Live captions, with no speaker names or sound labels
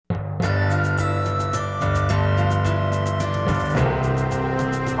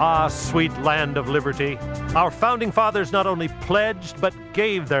Ah, sweet land of liberty. Our founding fathers not only pledged, but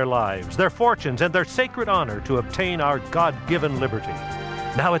gave their lives, their fortunes, and their sacred honor to obtain our God-given liberty.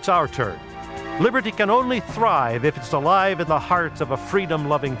 Now it's our turn. Liberty can only thrive if it's alive in the hearts of a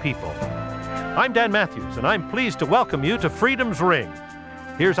freedom-loving people. I'm Dan Matthews, and I'm pleased to welcome you to Freedom's Ring.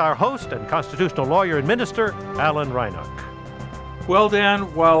 Here's our host and constitutional lawyer and minister, Alan Reinach. Well,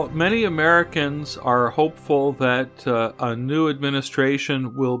 Dan, while many Americans are hopeful that a new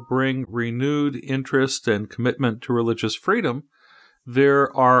administration will bring renewed interest and commitment to religious freedom,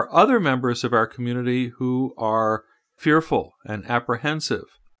 there are other members of our community who are fearful and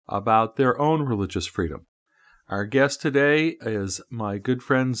apprehensive about their own religious freedom. Our guest today is my good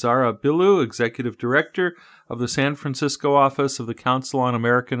friend Zahra Billoo, Executive Director of the San Francisco office of the Council on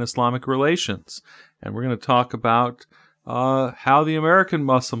American Islamic Relations. And we're going to talk about how the American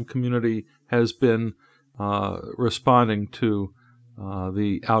Muslim community has been responding to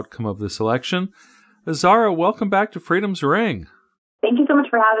the outcome of this election. Zahra, welcome back to Freedom's Ring. Thank you so much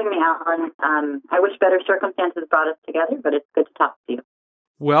for having me, Alan. I wish better circumstances brought us together, but it's good to talk to you.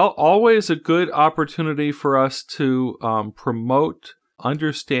 Well, always a good opportunity for us to promote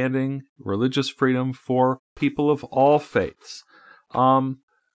understanding religious freedom for people of all faiths.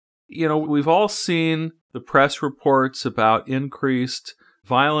 We've all seen the press reports about increased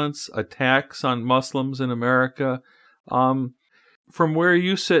violence, attacks on Muslims in America. From where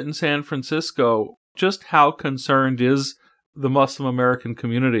you sit in San Francisco, just how concerned is the Muslim American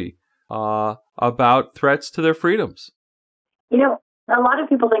community about threats to their freedoms? A lot of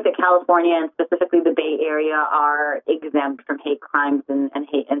people think that California and specifically the Bay Area are exempt from hate crimes and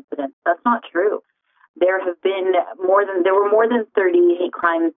hate incidents. That's not true. There were more than 30 hate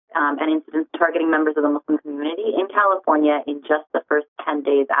crimes and incidents targeting members of the Muslim community in California in just the first 10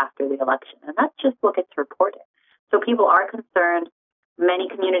 days after the election. And that's just what gets reported. So people are concerned. Many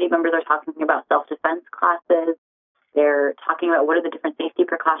community members are talking about self-defense classes. They're talking about what are the different safety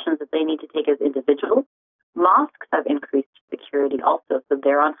precautions that they need to take as individuals. Mosques have increased security also, so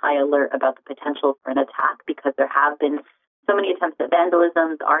they're on high alert about the potential for an attack because there have been so many attempts at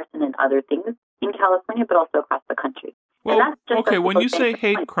vandalism, arson, and other things in California, but also across the country. Well, okay, when you say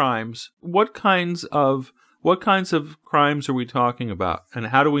hate crimes, what kinds of crimes are we talking about, and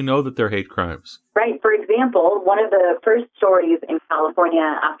how do we know that they're hate crimes? Right. For example, one of the first stories in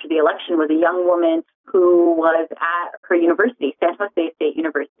California after the election was a young woman who was at her university, San Jose State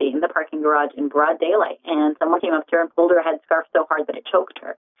University, in the parking garage in broad daylight, and someone came up to her and pulled her headscarf so hard that it choked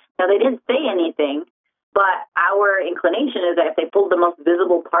her. Now, they didn't say anything, but our inclination is that if they pulled the most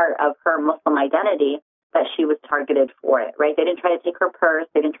visible part of her Muslim identity, that she was targeted for it, right? They didn't try to take her purse.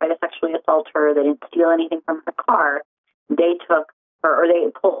 They didn't try to sexually assault her. They didn't steal anything from her car. They took her, or they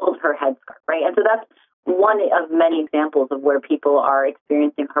pulled her headscarf, right? And so that's one of many examples of where people are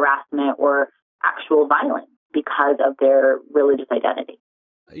experiencing harassment or actual violence because of their religious identity.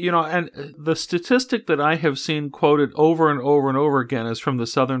 And the statistic that I have seen quoted over and over and over again is from the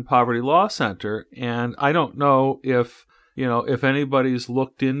Southern Poverty Law Center, and I don't know if anybody's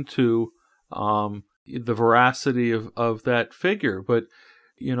looked into the veracity of that figure, but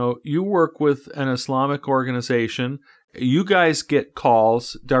you work with an Islamic organization. You guys get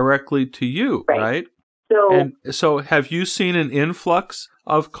calls directly to you, right? So have you seen an influx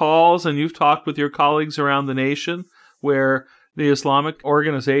of calls, and you've talked with your colleagues around the nation where the Islamic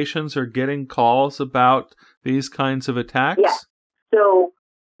organizations are getting calls about these kinds of attacks? Yeah. So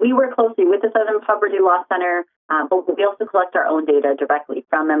we work closely with the Southern Poverty Law Center, but we also collect our own data directly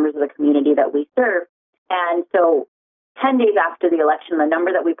from members of the community that we serve. And so 10 days after the election, the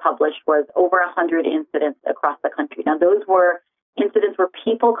number that we published was over 100 incidents across the country. Now, those were incidents where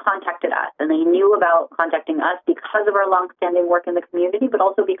people contacted us, and they knew about contacting us because of our longstanding work in the community, but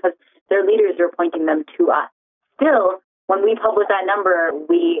also because their leaders were pointing them to us. Still, when we published that number,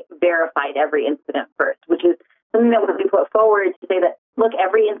 we verified every incident first, which is something that we put forward to say that, look,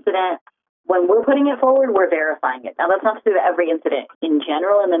 every incident, when we're putting it forward, we're verifying it. Now, that's not to say that every incident in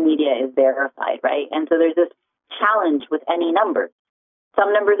general in the media is verified, right? And so there's this challenge with any numbers.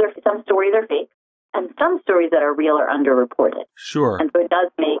 Some stories are fake, and some stories that are real are underreported. Sure. And so it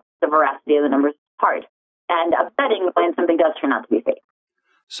does make the veracity of the numbers hard and upsetting when something does turn out to be fake.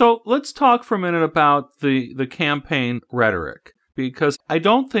 So let's talk for a minute about the campaign rhetoric, because I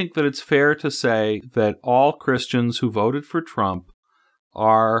don't think that it's fair to say that all Christians who voted for Trump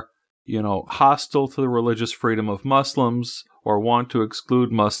are, hostile to the religious freedom of Muslims or want to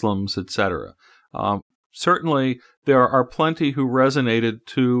exclude Muslims, etc. Certainly, there are plenty who resonated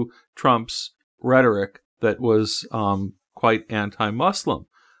to Trump's rhetoric that was quite anti-Muslim.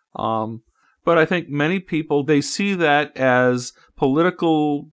 But I think many people, they see that as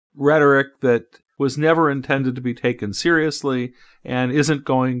political rhetoric that was never intended to be taken seriously and isn't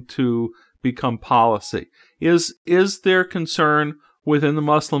going to become policy. Is there concern within the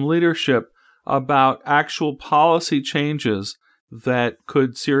Muslim leadership about actual policy changes that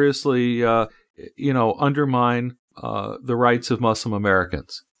could seriously, undermine the rights of Muslim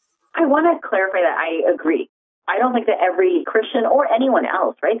Americans? I want to clarify that I agree. I don't think that every Christian or anyone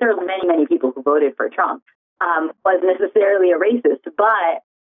else, right? There are many, many people who voted for Trump, was necessarily a racist, but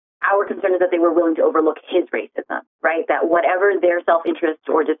our concern is that they were willing to overlook his racism, right? That whatever their self-interest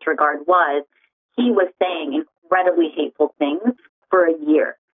or disregard was, he was saying incredibly hateful things for a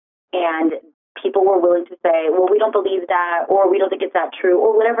year. And people were willing to say, well, we don't believe that, or we don't think it's that true,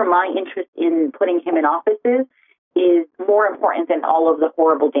 or whatever my interest in putting him in office is more important than all of the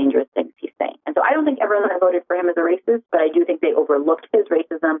horrible, dangerous things he's saying. And so I don't think everyone that voted for him is a racist, but I do think they overlooked his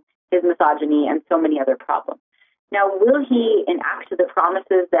racism, his misogyny, and so many other problems. Now, will he enact the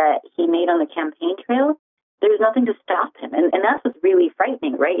promises that he made on the campaign trail? There's nothing to stop him. And that's what's really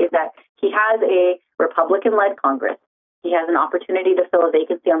frightening, right, is that he has a Republican-led Congress. He has an opportunity to fill a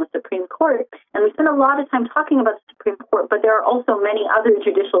vacancy on the Supreme Court. And we spend a lot of time talking about the Supreme Court, but there are also many other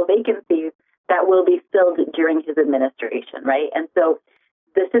judicial vacancies that will be filled during his administration, right? And so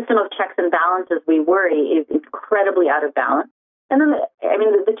the system of checks and balances, we worry, is incredibly out of balance. And then,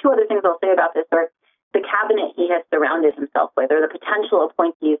 the two other things I'll say about this are the cabinet he has surrounded himself with, or the potential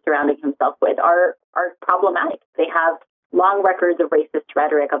appointees surrounding himself with, are problematic. They have long records of racist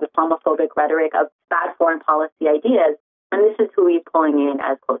rhetoric, of Islamophobic rhetoric, of bad foreign policy ideas, and this is who he's pulling in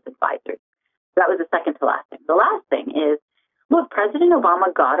as close advisors. So that was the second to last thing. The last thing is, look, President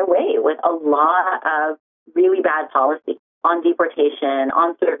Obama got away with a lot of really bad policy on deportation,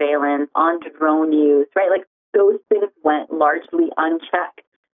 on surveillance, on drone use, right? Like, those things went largely unchecked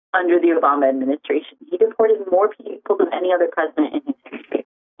under the Obama administration. He deported more people than any other president in his history.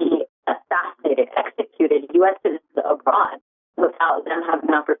 He assassinated, executed U.S. citizens abroad without them having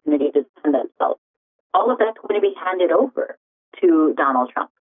an opportunity to defend themselves. All of that's going to be handed over to Donald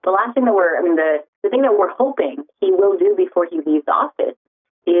Trump. The last thing that the thing that we're hoping he will do before he leaves office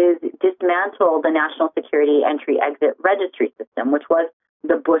is dismantle the National Security Entry-Exit Registry system, which was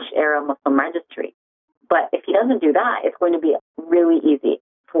the Bush-era Muslim registry. But if he doesn't do that, it's going to be really easy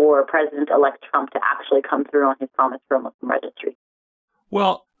for President-elect Trump to actually come through on his promise for a Muslim registry.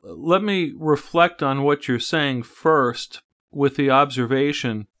 Well, let me reflect on what you're saying first with the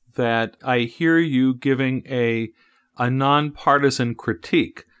observation that I hear you giving a nonpartisan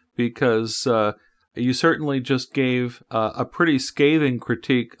critique, because you certainly just gave a pretty scathing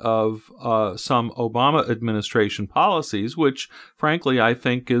critique of some Obama administration policies, which, frankly, I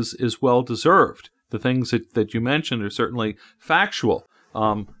think is well-deserved. The things that you mentioned are certainly factual.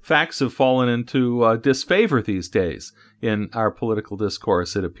 Facts have fallen into disfavor these days in our political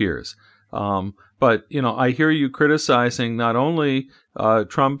discourse, it appears. But, I hear you criticizing not only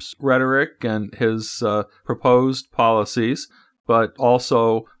Trump's rhetoric and his proposed policies, but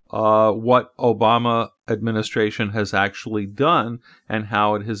also what Obama administration has actually done and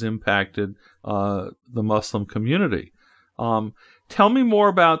how it has impacted the Muslim community. Tell me more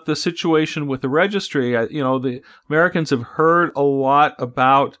about the situation with the registry. The Americans have heard a lot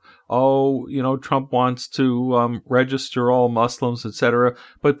about, Trump wants to register all Muslims, etc.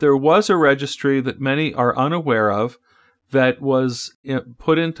 But there was a registry that many are unaware of that was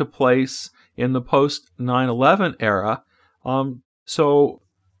put into place in the post 9/11 era. So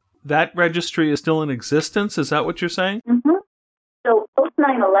that registry is still in existence. Is that what you're saying? Mm-hmm. So post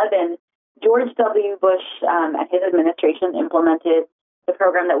 9/11, George W. Bush and his administration implemented the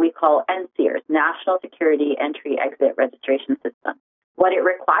program that we call NSEERS, National Security Entry-Exit Registration System. What it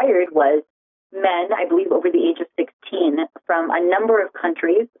required was men, I believe over the age of 16, from a number of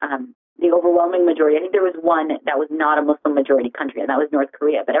countries, the overwhelming majority. I think there was one that was not a Muslim majority country, and that was North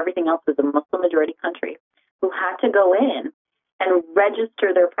Korea, but everything else was a Muslim majority country, who had to go in and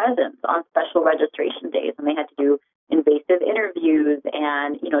register their presence on special registration days. And they had to do invasive interviews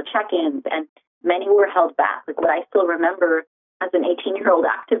and, check-ins, and many were held back. Like, what I still remember as an 18-year-old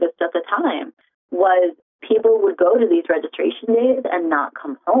activist at the time was people would go to these registration days and not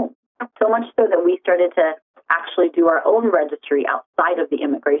come home. So much so that we started to actually do our own registry outside of the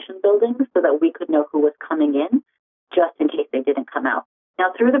immigration building so that we could know who was coming in just in case they didn't come out.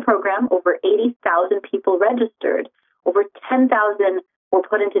 Now, through the program, over 80,000 people registered. Over 10,000 were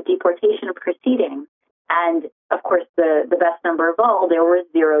put into deportation proceedings. And, of course, the best number of all, there were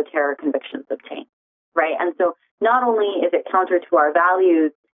 0 terror convictions obtained, right? And so not only is it counter to our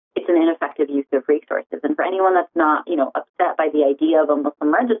values it's an ineffective use of resources. And for anyone that's not, upset by the idea of a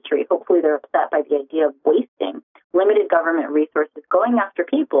Muslim registry, hopefully they're upset by the idea of wasting limited government resources going after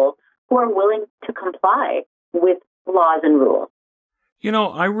people who are willing to comply with laws and rules.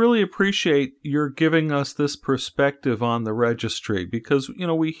 I really appreciate your giving us this perspective on the registry because,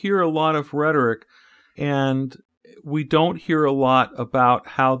 we hear a lot of rhetoric and we don't hear a lot about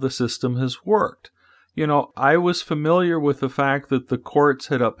how the system has worked. I was familiar with the fact that the courts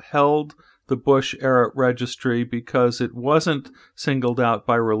had upheld the Bush-era registry because it wasn't singled out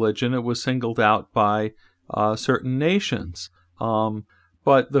by religion. It was singled out by certain nations.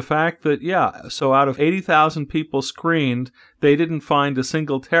 But the fact that, so out of 80,000 people screened, they didn't find a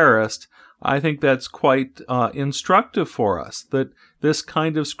single terrorist, I think that's quite instructive for us, that this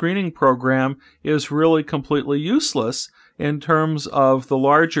kind of screening program is really completely useless in terms of the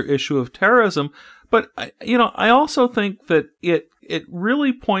larger issue of terrorism. But, I also think that it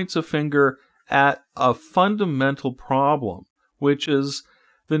really points a finger at a fundamental problem, which is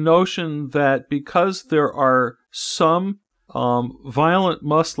the notion that because there are some violent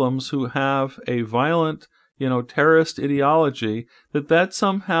Muslims who have a violent, terrorist ideology, that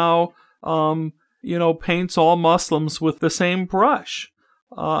somehow, paints all Muslims with the same brush.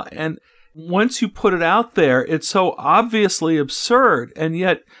 And once you put it out there, it's so obviously absurd, and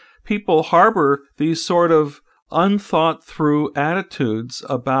yet people harbor these sort of unthought through attitudes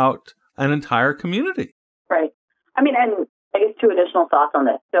about an entire community. Right. And I guess 2 additional thoughts on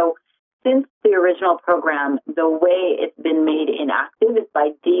this. So since the original program, the way it's been made inactive is by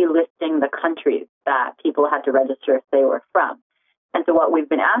delisting the countries that people had to register if they were from. And so what we've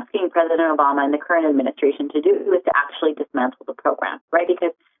been asking President Obama and the current administration to do is to actually dismantle the program, right?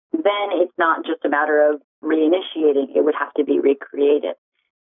 Because then it's not just a matter of reinitiating, it would have to be recreated.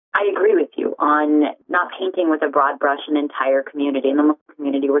 I agree with you on not painting with a broad brush an entire community. In the Muslim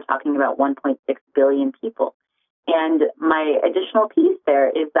community, we're talking about 1.6 billion people. And my additional piece there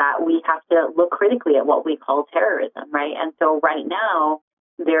is that we have to look critically at what we call terrorism, right? And so right now,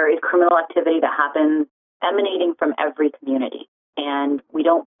 there is criminal activity that happens emanating from every community. And we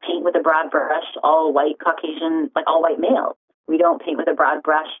don't paint with a broad brush all white Caucasian, like all white males. We don't paint with a broad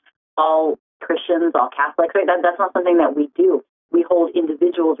brush all Christians, all Catholics, right? That's not something that we do. We hold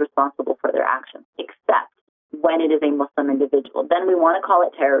individuals responsible for their actions, except when it is a Muslim individual. Then we want to call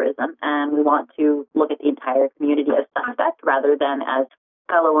it terrorism, and we want to look at the entire community as suspect rather than as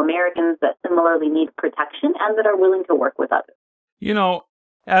fellow Americans that similarly need protection and that are willing to work with others.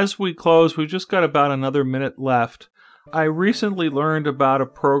 As we close, we've just got about another minute left. I recently learned about a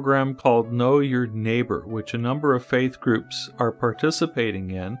program called Know Your Neighbor, which a number of faith groups are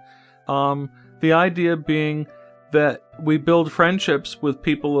participating in. The idea being that we build friendships with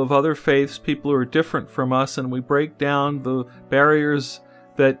people of other faiths, people who are different from us, and we break down the barriers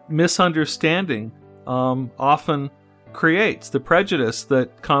that misunderstanding often creates, the prejudice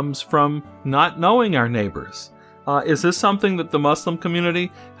that comes from not knowing our neighbors. Is this something that the Muslim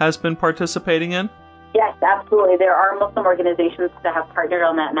community has been participating in? Yes, absolutely. There are Muslim organizations that have partnered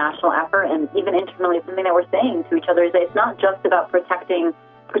on that national effort, and even internally, something that we're saying to each other is that it's not just about protecting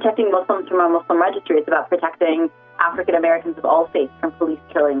Muslims from a Muslim registry. It's about protecting African Americans of all faiths from police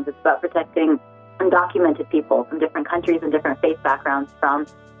killings. It's about protecting undocumented people from different countries and different faith backgrounds from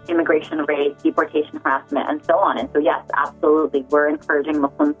immigration rape, deportation, harassment, and so on. And so, yes, absolutely, we're encouraging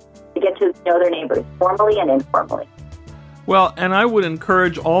Muslims to get to know their neighbors formally and informally. Well, and I would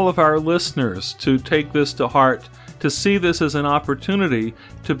encourage all of our listeners to take this to heart, to see this as an opportunity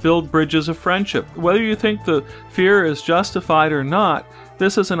to build bridges of friendship. Whether you think the fear is justified or not,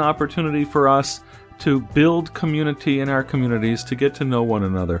 this is an opportunity for us to build community in our communities, to get to know one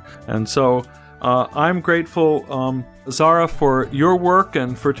another. And so I'm grateful, Zara, for your work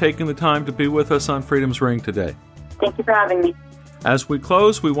and for taking the time to be with us on Freedom's Ring today. Thank you for having me. As we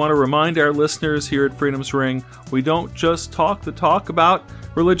close, we want to remind our listeners here at Freedom's Ring, we don't just talk the talk about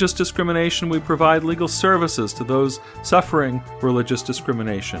religious discrimination, we provide legal services to those suffering religious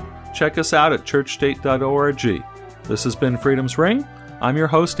discrimination. Check us out at churchstate.org. This has been Freedom's Ring. I'm your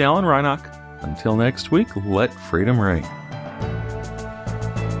host, Alan Reinach. Until next week, let freedom ring.